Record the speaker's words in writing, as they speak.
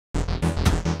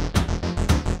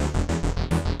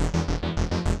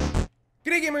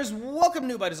G'day gamers, welcome to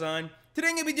New by Design. Today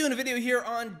I'm going to be doing a video here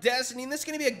on Destiny, and this is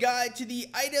going to be a guide to the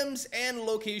items and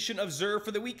location of Xur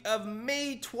for the week of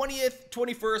May 20th,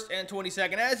 21st, and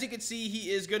 22nd. As you can see,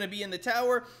 he is going to be in the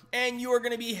tower, and you are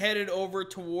going to be headed over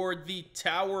toward the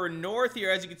tower north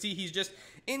here. As you can see, he's just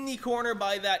in the corner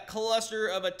by that cluster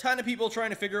of a ton of people trying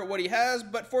to figure out what he has,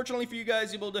 but fortunately for you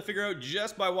guys, you'll be able to figure out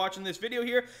just by watching this video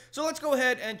here. So let's go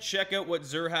ahead and check out what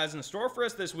Xur has in store for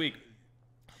us this week.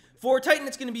 For Titan,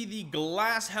 it's going to be the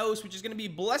Glass House, which is going to be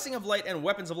Blessing of Light and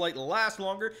Weapons of Light last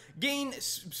longer. Gain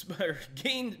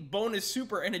bonus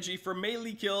super energy for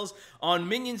melee kills on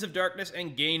Minions of Darkness,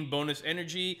 and gain bonus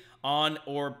energy on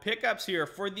orb pickups here.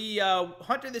 For the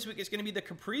Hunter this week, it's going to be the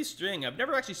Caprice String. I've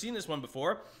never actually seen this one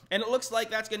before, and it looks like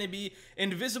that's going to be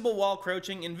invisible while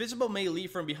crouching, invisible melee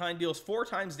from behind deals 4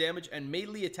 times damage, and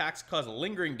melee attacks cause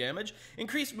lingering damage,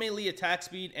 increased melee attack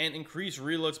speed, and increased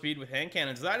reload speed with hand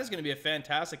cannons. That is going to be a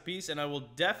fantastic piece, and I will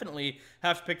definitely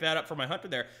have to pick that up for my Hunter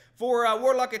there. For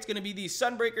Warlock, it's going to be the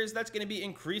Sunbreakers. That's going to be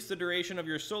increase the duration of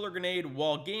your solar grenade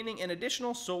while gaining an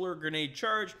additional solar grenade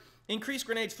charge, increase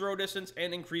grenades throw distance,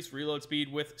 and increase reload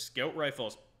speed with scout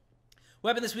rifles.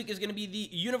 Weapon this week is going to be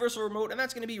the Universal Remote, and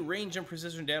that's going to be range and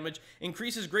precision damage.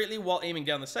 Increases greatly while aiming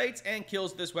down the sights, and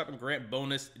kills this weapon grant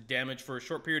bonus damage for a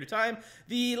short period of time.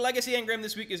 The Legacy Engram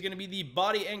this week is going to be the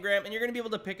Body Engram, and you're going to be able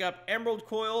to pick up Emerald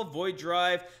Coil, Void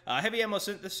Drive, Heavy Ammo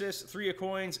Synthesis, 3 of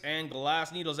coins, and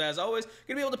Glass Needles as always.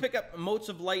 You're going to be able to pick up Motes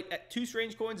of Light at 2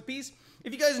 strange coins apiece.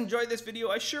 If you guys enjoyed this video,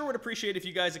 I sure would appreciate if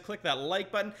you guys would click that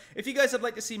like button. If you guys would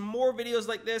like to see more videos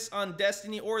like this on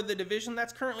Destiny or The Division,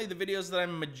 that's currently the videos that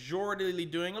I'm majority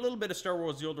doing, a little bit of Star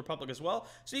Wars The Old Republic as well.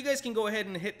 So you guys can go ahead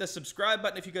and hit the subscribe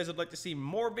button if you guys would like to see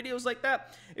more videos like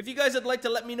that. If you guys would like to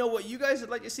let me know what you guys would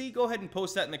like to see, go ahead and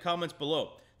post that in the comments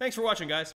below. Thanks for watching, guys.